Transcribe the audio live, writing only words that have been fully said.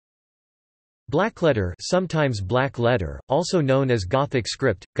Blackletter, sometimes black letter, also known as Gothic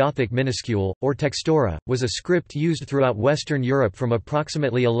script, Gothic minuscule, or textura, was a script used throughout Western Europe from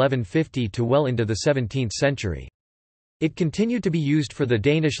approximately 1150 to well into the 17th century. It continued to be used for the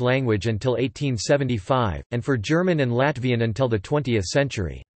Danish language until 1875, and for German and Latvian until the 20th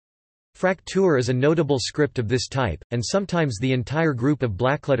century. Fraktur is a notable script of this type, and sometimes the entire group of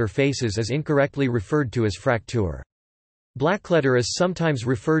blackletter faces is incorrectly referred to as Fraktur. Blackletter is sometimes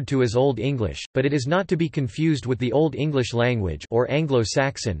referred to as Old English, but it is not to be confused with the Old English language or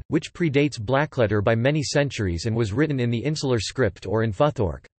Anglo-Saxon, which predates blackletter by many centuries and was written in the insular script or in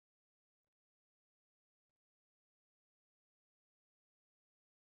Futhorc.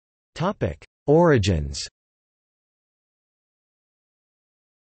 Origins.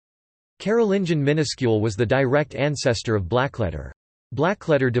 Carolingian minuscule was the direct ancestor of blackletter.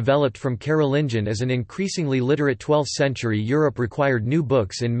 Blackletter developed from Carolingian as an increasingly literate 12th-century Europe required new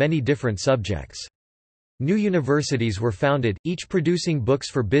books in many different subjects. New universities were founded, each producing books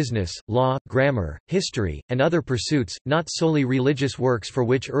for business, law, grammar, history, and other pursuits, not solely religious works for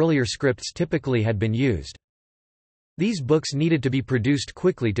which earlier scripts typically had been used. These books needed to be produced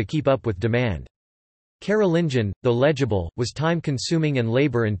quickly to keep up with demand. Carolingian, though legible, was time-consuming and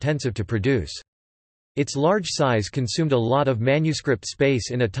labor-intensive to produce. Its large size consumed a lot of manuscript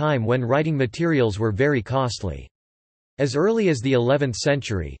space in a time when writing materials were very costly. As early as the 11th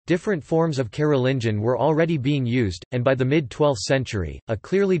century, different forms of Carolingian were already being used, and by the mid-12th century, a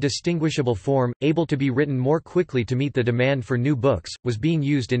clearly distinguishable form, able to be written more quickly to meet the demand for new books, was being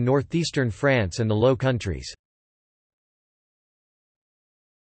used in northeastern France and the Low Countries.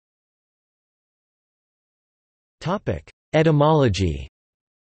 Etymology.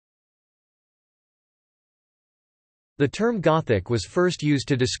 The term Gothic was first used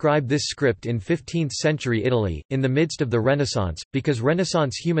to describe this script in 15th-century Italy, in the midst of the Renaissance, because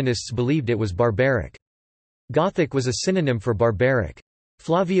Renaissance humanists believed it was barbaric. Gothic was a synonym for barbaric.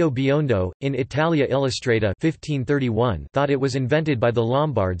 Flavio Biondo, in Italia Illustrata 1531, thought it was invented by the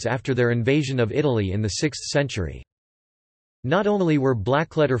Lombards after their invasion of Italy in the 6th century. Not only were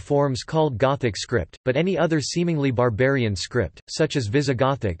blackletter forms called Gothic script, but any other seemingly barbarian script, such as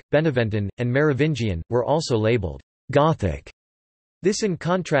Visigothic, Beneventan, and Merovingian, were also labeled Gothic. This in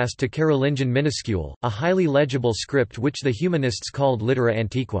contrast to Carolingian minuscule, a highly legible script which the humanists called littera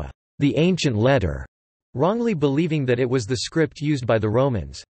antiqua, the ancient letter, wrongly believing that it was the script used by the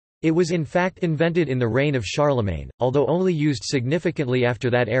Romans. It was in fact invented in the reign of Charlemagne, although only used significantly after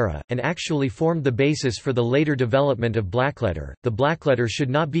that era, and actually formed the basis for the later development of blackletter. The blackletter should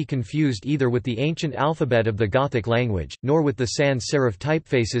not be confused either with the ancient alphabet of the Gothic language, nor with the sans serif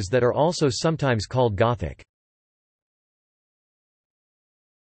typefaces that are also sometimes called Gothic.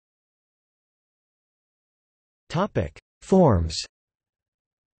 Forms.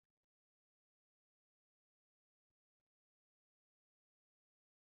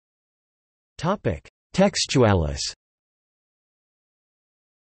 Textualis.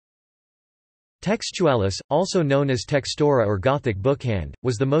 Textualis, also known as textura or Gothic bookhand,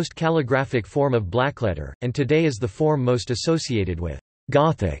 was the most calligraphic form of blackletter, and today is the form most associated with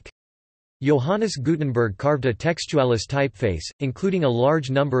Gothic. Johannes Gutenberg carved a textualis typeface, including a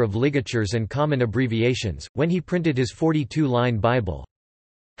large number of ligatures and common abbreviations, when he printed his 42-line Bible.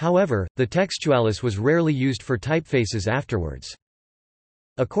 However, the textualis was rarely used for typefaces afterwards.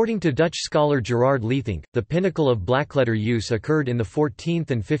 According to Dutch scholar Gerard Liethink, the pinnacle of blackletter use occurred in the 14th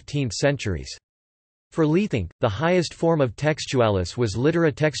and 15th centuries. For Liethink, the highest form of textualis was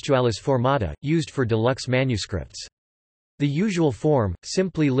littera textualis formata, used for deluxe manuscripts. The usual form,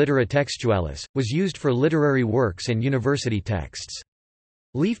 simply littera textualis, was used for literary works and university texts.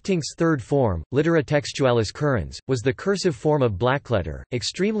 Liethink's third form, littera textualis currens, was the cursive form of blackletter,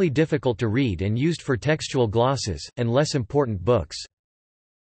 extremely difficult to read and used for textual glosses, and less important books.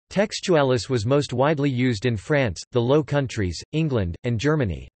 Textualis was most widely used in France, the Low Countries, England, and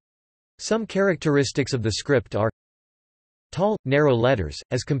Germany. Some characteristics of the script are tall, narrow letters,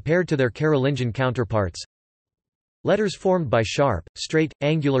 as compared to their Carolingian counterparts. Letters formed by sharp, straight,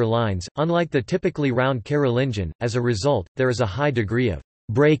 angular lines, unlike the typically round Carolingian. As a result, there is a high degree of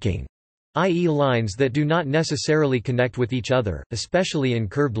breaking, i.e. lines that do not necessarily connect with each other, especially in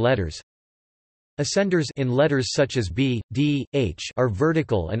curved letters. Ascenders in letters such as B, D, H are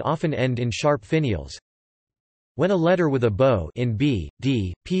vertical and often end in sharp finials. When a letter with a bow in B,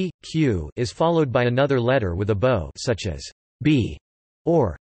 D, P, Q is followed by another letter with a bow such as B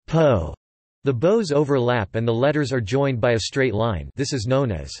or Po, the bows overlap and the letters are joined by a straight line. This is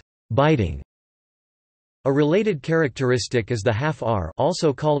known as biting. A related characteristic is the half R,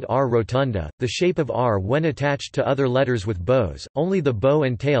 also called R-rotunda, the shape of R when attached to other letters with bows. Only the bow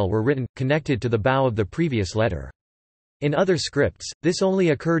and tail were written, connected to the bow of the previous letter. In other scripts, this only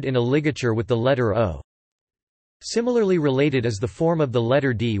occurred in a ligature with the letter O. Similarly related is the form of the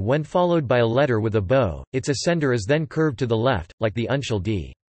letter D when followed by a letter with a bow, its ascender is then curved to the left, like the uncial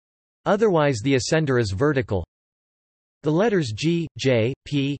D. Otherwise the ascender is vertical. The letters G, J,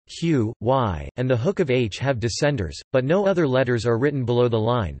 P, Q, Y, and the hook of H have descenders, but no other letters are written below the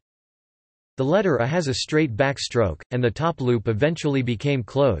line. The letter A has a straight back stroke, and the top loop eventually became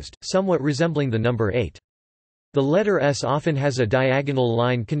closed, somewhat resembling the number 8. The letter S often has a diagonal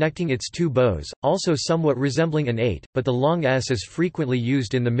line connecting its two bows, also somewhat resembling an 8, but the long S is frequently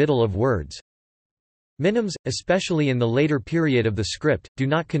used in the middle of words. Minims, especially in the later period of the script, do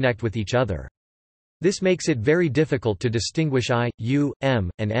not connect with each other. This makes it very difficult to distinguish I, U,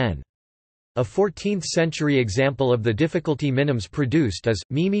 M, and N. A 14th-century example of the difficulty minims produced is,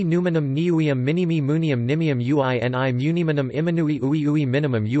 mimi numinum niuium minimi munium nimium uini muniminum imanui ui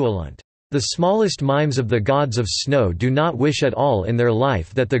minimum uilunt. The smallest mimes of the gods of snow do not wish at all in their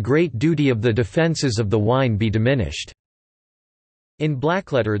life that the great duty of the defences of the wine be diminished. In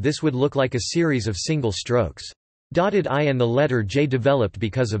Blackletter this would look like a series of single strokes. Dotted I and the letter J developed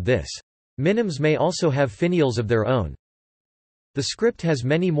because of this. Minims may also have finials of their own. The script has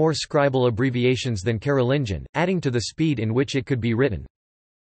many more scribal abbreviations than Carolingian, adding to the speed in which it could be written.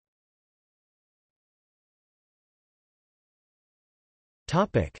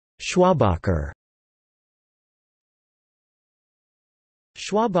 Schwabacher.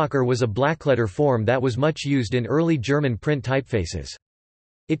 Schwabacher was a blackletter form that was much used in early German print typefaces.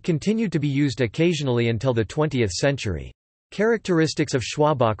 It continued to be used occasionally until the 20th century. Characteristics of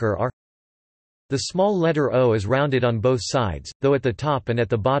Schwabacher are: the small letter O is rounded on both sides, though at the top and at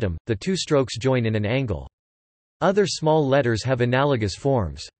the bottom, the two strokes join in an angle. Other small letters have analogous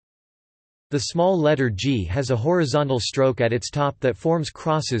forms. The small letter G has a horizontal stroke at its top that forms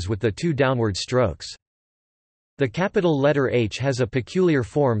crosses with the two downward strokes. The capital letter H has a peculiar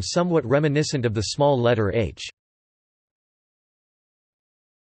form somewhat reminiscent of the small letter h.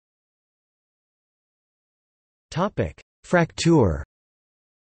 Fraktur.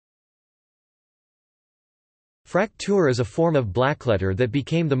 Fraktur is a form of blackletter that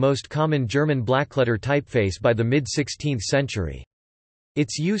became the most common German blackletter typeface by the mid-16th century.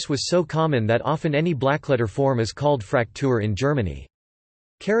 Its use was so common that often any blackletter form is called Fraktur in Germany.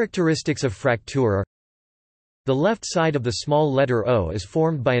 Characteristics of Fraktur are: the left side of the small letter O is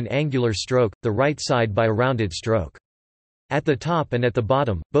formed by an angular stroke, the right side by a rounded stroke. At the top and at the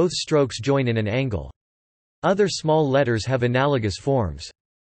bottom, both strokes join in an angle. Other small letters have analogous forms.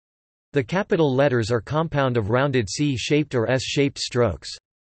 The capital letters are compound of rounded C-shaped or S-shaped strokes.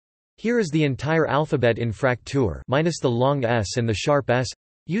 Here is the entire alphabet in Fraktur minus the long S and the sharp S,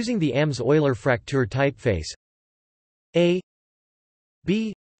 using the Amms-Euler Fraktur typeface: A,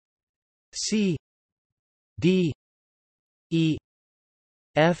 B, C, D, E,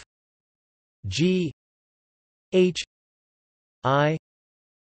 F, G, H, I,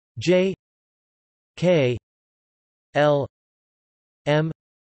 J, K, L, M,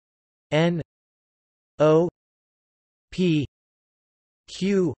 N, O, P,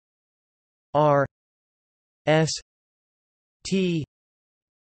 Q, R, S, T,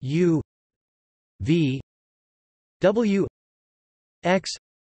 U, V, W, X,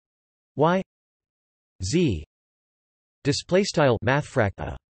 Y, Z. Display style mathfrak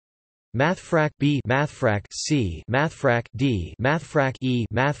a. Mathfrak b, mathfrak c, mathfrak d, mathfrak e,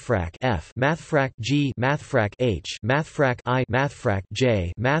 mathfrak f, mathfrak g, mathfrak h, mathfrak I, mathfrak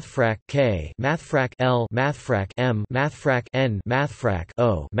j, mathfrak k, mathfrak l, mathfrak m, mathfrak n, mathfrak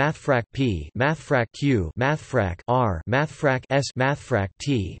o, mathfrak p, mathfrak q, mathfrak r, mathfrak s, mathfrak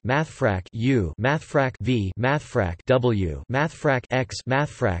t, mathfrak u, mathfrak v, mathfrak w, mathfrak x,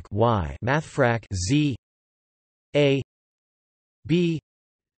 mathfrak y, mathfrak z. A, B,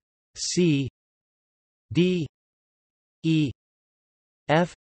 C, D, E,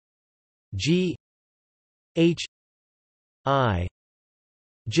 F, G, H, I,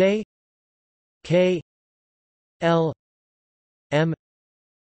 J, K, L, M,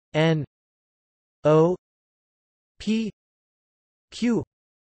 N, O, P, Q,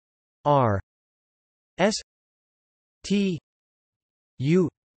 R, S, T, U,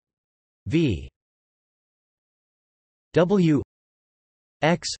 V, W,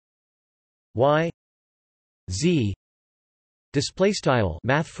 X, Y, Z, Display style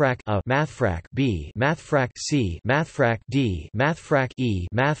mathfrak a mathfrak b mathfrak c mathfrak d mathfrak e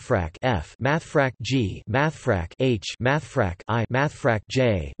mathfrak f mathfrak g mathfrak h mathfrak I mathfrak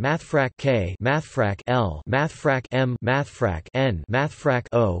j mathfrak k mathfrak l mathfrak m mathfrak n mathfrak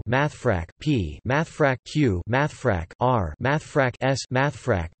o mathfrak p mathfrak q mathfrak r mathfrak s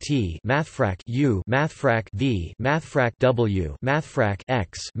mathfrak t mathfrak u mathfrak v mathfrak w mathfrak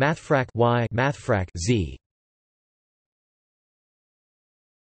x mathfrak y mathfrak z.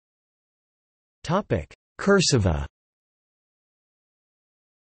 Cursiva.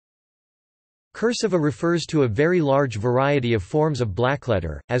 Cursiva refers to a very large variety of forms of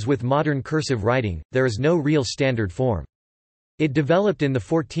blackletter. As with modern cursive writing, there is no real standard form. It developed in the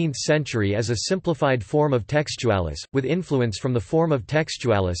 14th century as a simplified form of Textualis, with influence from the form of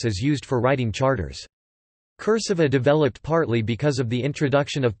Textualis as used for writing charters. Cursiva developed partly because of the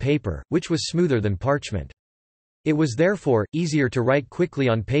introduction of paper, which was smoother than parchment. It was therefore easier to write quickly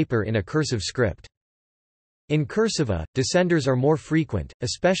on paper in a cursive script. In Cursiva, descenders are more frequent,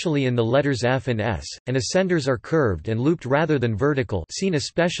 especially in the letters F and S, and ascenders are curved and looped rather than vertical, seen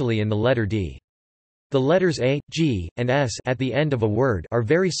especially in the letter D. The letters A, G, and S at the end of a word are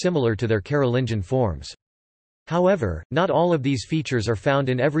very similar to their Carolingian forms. However, not all of these features are found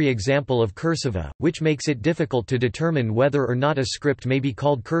in every example of Cursiva, which makes it difficult to determine whether or not a script may be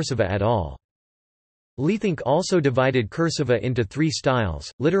called Cursiva at all. Leithink also divided Cursiva into three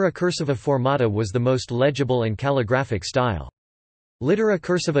styles. Littera cursiva formata was the most legible and calligraphic style. Littera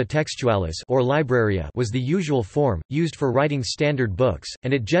cursiva textualis or libraria was the usual form, used for writing standard books,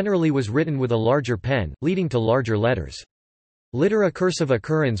 and it generally was written with a larger pen, leading to larger letters. Littera cursiva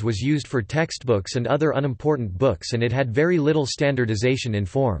currens was used for textbooks and other unimportant books, and it had very little standardization in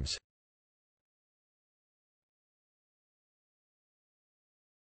forms.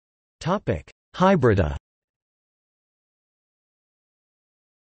 Hybrida.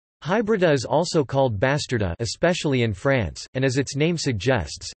 Hybrida is also called bastarda, especially in France, and as its name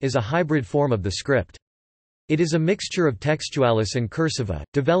suggests, is a hybrid form of the script. It is a mixture of Textualis and Cursiva,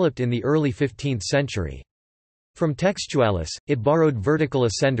 developed in the early 15th century. From Textualis, it borrowed vertical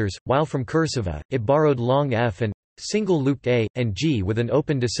ascenders, while from Cursiva, it borrowed long F and single looped A and G with an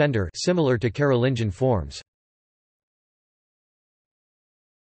open descender similar to Carolingian forms.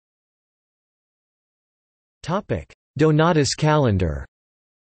 Donatus calendar.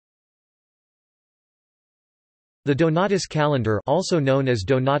 The Donatus calendar, also known as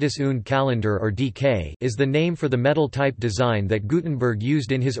Donatus und calendar or DK, is the name for the metal type design that Gutenberg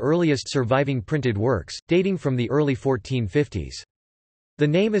used in his earliest surviving printed works, dating from the early 1450s. The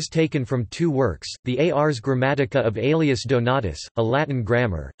name is taken from two works, the Ars Grammatica of Aelius Donatus, a Latin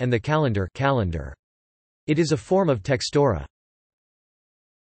grammar, and the calendar. It is a form of textura.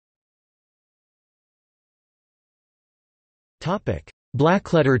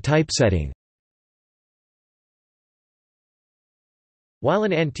 Blackletter typesetting. While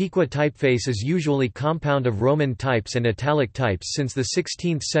an Antiqua typeface is usually compound of Roman types and italic types since the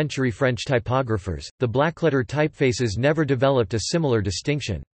 16th century French typographers, the blackletter typefaces never developed a similar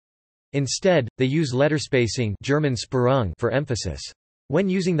distinction. Instead, they use letterspacing German Sperrung for emphasis. When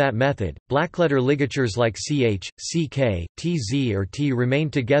using that method, blackletter ligatures like ch, ck, tz or t remain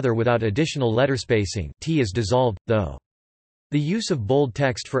together without additional letterspacing. T is dissolved, though. The use of bold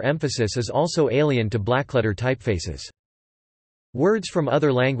text for emphasis is also alien to blackletter typefaces. Words from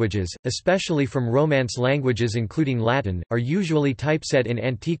other languages, especially from Romance languages including Latin, are usually typeset in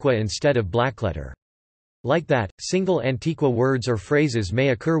Antiqua instead of blackletter. Like that, single Antiqua words or phrases may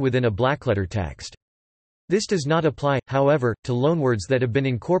occur within a blackletter text. This does not apply, however, to loanwords that have been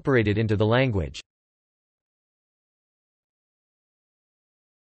incorporated into the language.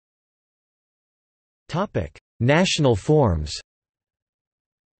 National forms.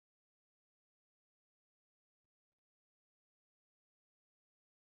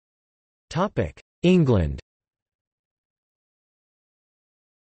 England.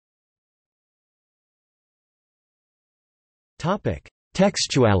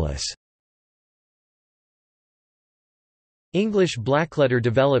 Textualis. English blackletter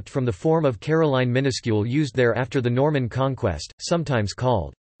developed from the form of Caroline minuscule used there after the Norman conquest, sometimes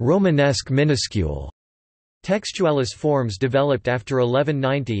called Romanesque minuscule. Textualis forms developed after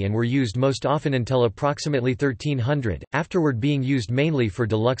 1190 and were used most often until approximately 1300, afterward being used mainly for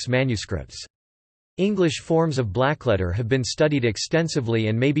deluxe manuscripts. English forms of blackletter have been studied extensively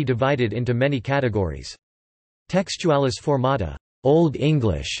and may be divided into many categories. Textualis formata, Old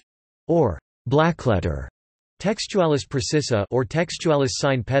English, or blackletter, Textualis precisa or Textualis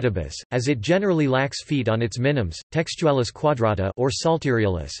sine pedibus, as it generally lacks feet on its minims, Textualis quadrata or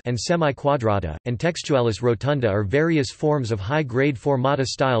salterialis and semi-quadrata, and Textualis rotunda are various forms of high-grade formata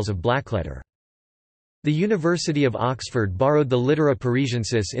styles of blackletter. The University of Oxford borrowed the littera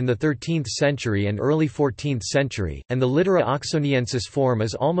parisiensis in the 13th century and early 14th century, and the littera oxoniensis form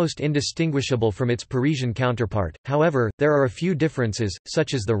is almost indistinguishable from its Parisian counterpart. However, there are a few differences,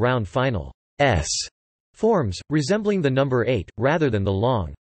 such as the round final s forms, resembling the number 8, rather than the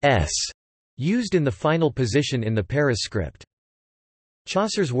long s used in the final position in the Paris script.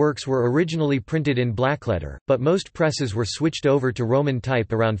 Chaucer's works were originally printed in blackletter, but most presses were switched over to Roman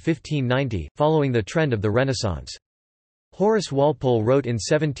type around 1590, following the trend of the Renaissance. Horace Walpole wrote in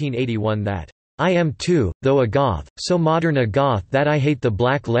 1781 that, "I am too, though a Goth, so modern a Goth that I hate the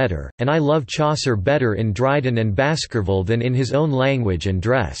black letter, and I love Chaucer better in Dryden and Baskerville than in his own language and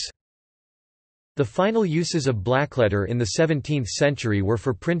dress." The final uses of blackletter in the 17th century were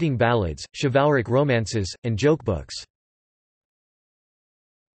for printing ballads, chivalric romances, and jokebooks.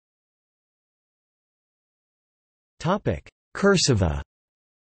 Cursiva.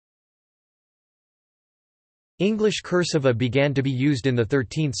 English cursiva began to be used in the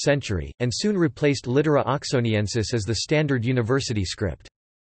 13th century, and soon replaced littera oxoniensis as the standard university script.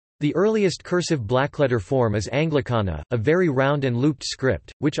 The earliest cursive blackletter form is Anglicana, a very round and looped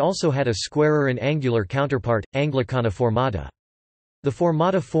script, which also had a squarer and angular counterpart, Anglicana formata. The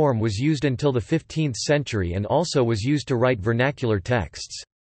formata form was used until the 15th century and also was used to write vernacular texts.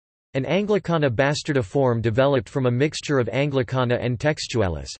 An Anglicana bastarda form developed from a mixture of Anglicana and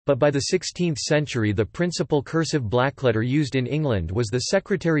Textualis, but by the 16th century the principal cursive blackletter used in England was the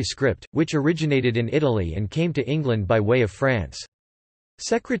secretary script, which originated in Italy and came to England by way of France.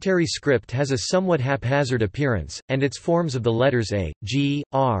 Secretary script has a somewhat haphazard appearance, and its forms of the letters A, G,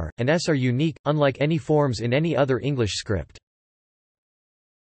 R, and S are unique, unlike any forms in any other English script.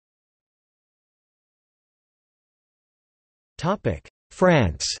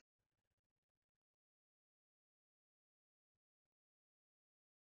 France.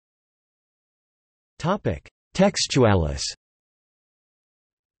 Textualis.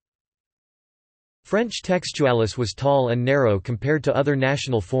 French Textualis was tall and narrow compared to other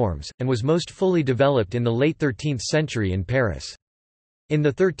national forms, and was most fully developed in the late 13th century in Paris. In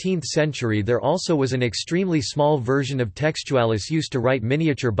the 13th century there also was an extremely small version of Textualis used to write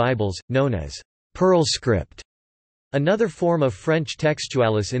miniature Bibles, known as pearl script. Another form of French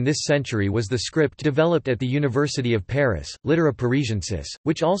Textualis in this century was the script developed at the University of Paris, littera parisiensis,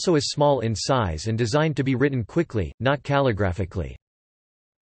 which also is small in size and designed to be written quickly, not calligraphically.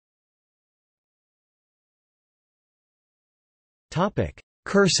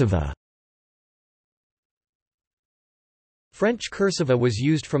 Cursiva. French cursiva was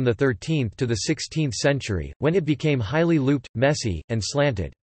used from the 13th to the 16th century, when it became highly looped, messy, and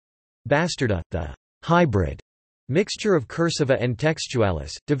slanted. Bastarda, the hybrid mixture of cursiva and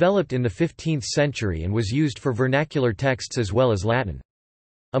textualis, developed in the 15th century and was used for vernacular texts as well as Latin.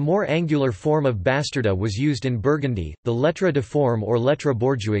 A more angular form of bastarda was used in Burgundy, the lettre de forme or lettre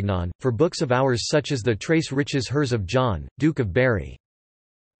bourguignon, for books of hours such as the Trace Riches Hers of John, Duke of Berry.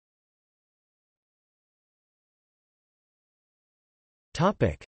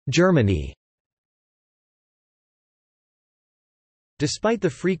 Germany. Despite the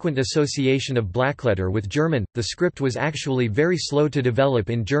frequent association of blackletter with German, the script was actually very slow to develop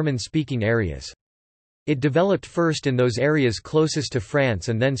in German-speaking areas. It developed first in those areas closest to France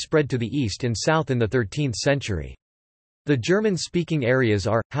and then spread to the east and south in the 13th century. The German-speaking areas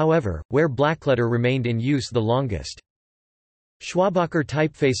are, however, where blackletter remained in use the longest. Schwabacher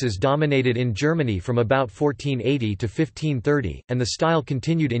typefaces dominated in Germany from about 1480 to 1530, and the style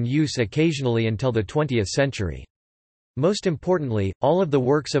continued in use occasionally until the 20th century. Most importantly, all of the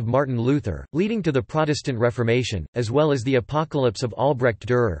works of Martin Luther, leading to the Protestant Reformation, as well as the Apocalypse of Albrecht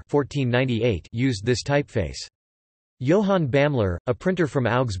Dürer (1498), used this typeface. Johann Bamler, a printer from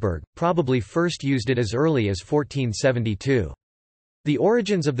Augsburg, probably first used it as early as 1472. The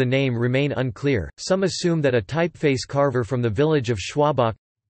origins of the name remain unclear. Some assume that a typeface carver from the village of Schwabach,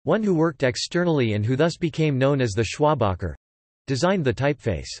 one who worked externally and who thus became known as the Schwabacher, designed the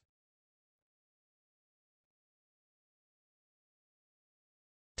typeface.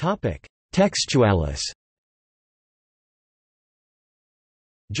 Textualis.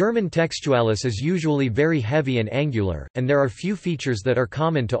 German Textualis is usually very heavy and angular, and there are few features that are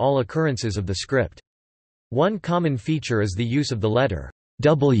common to all occurrences of the script. One common feature is the use of the letter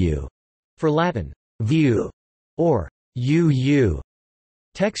W for Latin view or UU.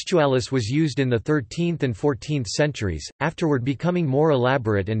 Textualis was used in the 13th and 14th centuries, afterward becoming more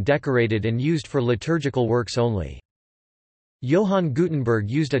elaborate and decorated and used for liturgical works only. Johann Gutenberg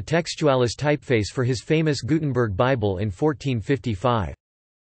used a Textualis typeface for his famous Gutenberg Bible in 1455.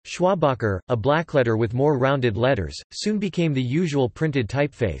 Schwabacher, a blackletter with more rounded letters, soon became the usual printed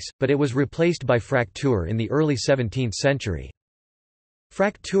typeface, but it was replaced by Fraktur in the early 17th century.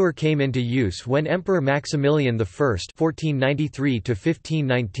 Fraktur came into use when Emperor Maximilian I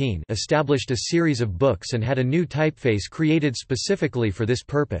 (1493–1519) established a series of books and had a new typeface created specifically for this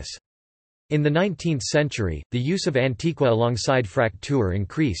purpose. In the 19th century, the use of Antiqua alongside Fraktur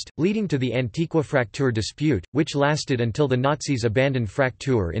increased, leading to the Antiqua-Fraktur dispute, which lasted until the Nazis abandoned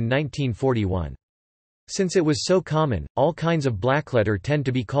Fraktur in 1941. Since it was so common, all kinds of blackletter tend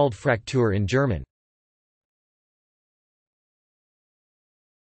to be called Fraktur in German.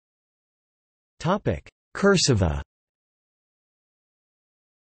 Cursiva.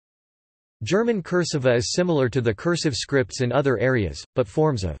 German Cursiva is similar to the cursive scripts in other areas, but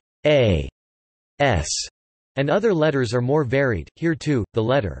forms of A, S, and other letters are more varied. Here too, the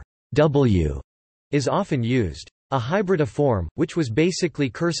letter W is often used. A Hybrida form, which was basically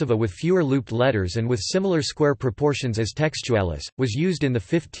Cursiva with fewer looped letters and with similar square proportions as Textualis, was used in the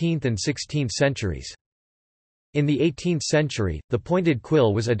 15th and 16th centuries. In the 18th century, the pointed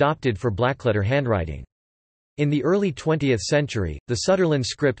quill was adopted for blackletter handwriting. In the early 20th century, the Sutherland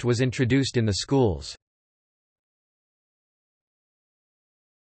script was introduced in the schools.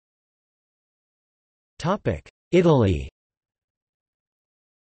 Italy.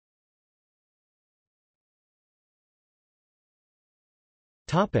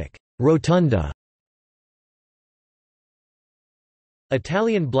 Rotunda.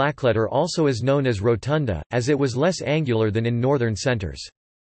 Italian blackletter also is known as rotunda, as it was less angular than in northern centers.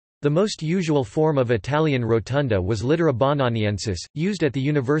 The most usual form of Italian rotunda was littera bononiensis, used at the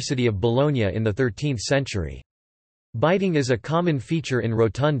University of Bologna in the 13th century. Biting is a common feature in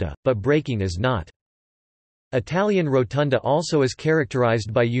rotunda, but breaking is not. Italian rotunda also is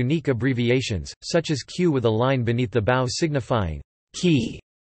characterized by unique abbreviations, such as Q with a line beneath the bow signifying key,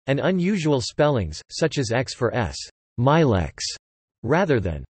 and unusual spellings, such as X for S, milex, rather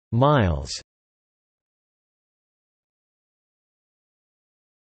than miles.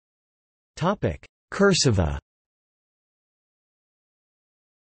 Cursiva.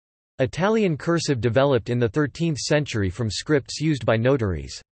 Italian cursive developed in the 13th century from scripts used by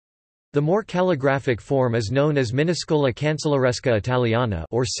notaries. The more calligraphic form is known as minuscola cancelleresca italiana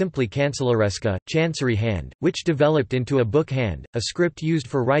or simply cancelleresca, chancery hand, which developed into a book hand, a script used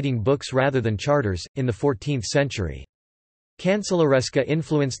for writing books rather than charters, in the 14th century. Cancelleresca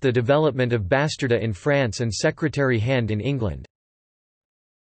influenced the development of bastarda in France and secretary hand in England.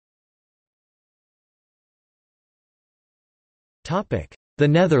 The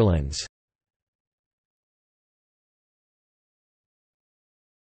Netherlands.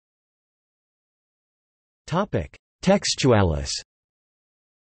 Textualis.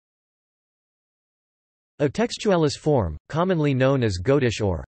 A Textualis form, commonly known as Gotish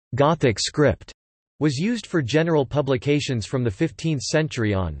or Gothic script, was used for general publications from the 15th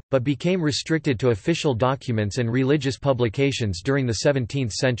century on, but became restricted to official documents and religious publications during the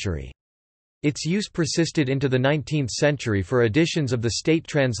 17th century. Its use persisted into the 19th century for editions of the state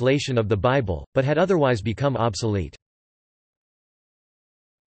translation of the Bible, but had otherwise become obsolete.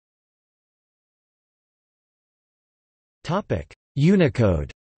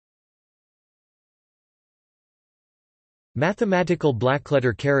 Unicode. Mathematical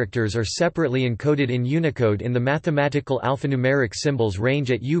blackletter characters are separately encoded in Unicode in the mathematical alphanumeric symbols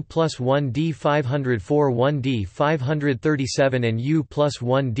range at U+1D 504 1D 537 and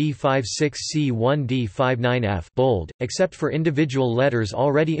U+1D 56C 1D 59F bold, except for individual letters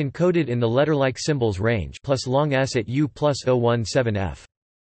already encoded in the letter-like symbols range plus long S at U+017F.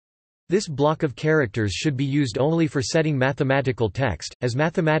 This block of characters should be used only for setting mathematical text, as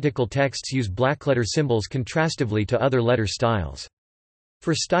mathematical texts use blackletter symbols contrastively to other letter styles.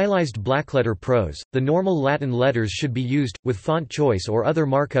 For stylized blackletter prose, the normal Latin letters should be used, with font choice or other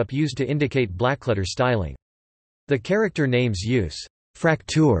markup used to indicate blackletter styling. The character names use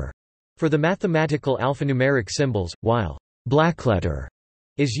Fraktur for the mathematical alphanumeric symbols, while blackletter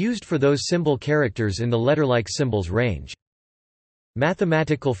is used for those symbol characters in the letter-like symbols range.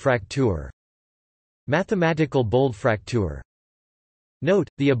 Mathematical Fraktur. Mathematical bold Fraktur. Note,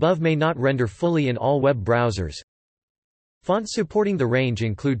 the above may not render fully in all web browsers. Fonts supporting the range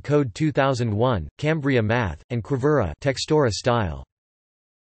include Code 2001, Cambria Math, and Quivira Textura style.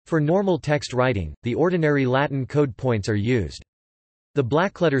 For normal text writing, the ordinary Latin code points are used. The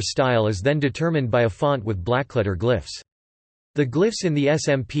blackletter style is then determined by a font with blackletter glyphs. The glyphs in the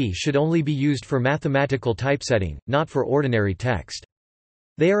SMP should only be used for mathematical typesetting, not for ordinary text.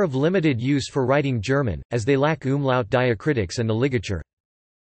 They are of limited use for writing German, as they lack umlaut diacritics and the ligature.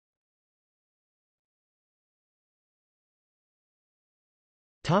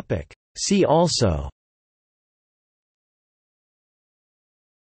 See also: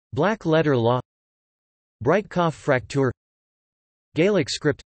 Black letter law, Breitkopf Fraktur, Gaelic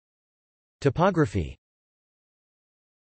script, Typography.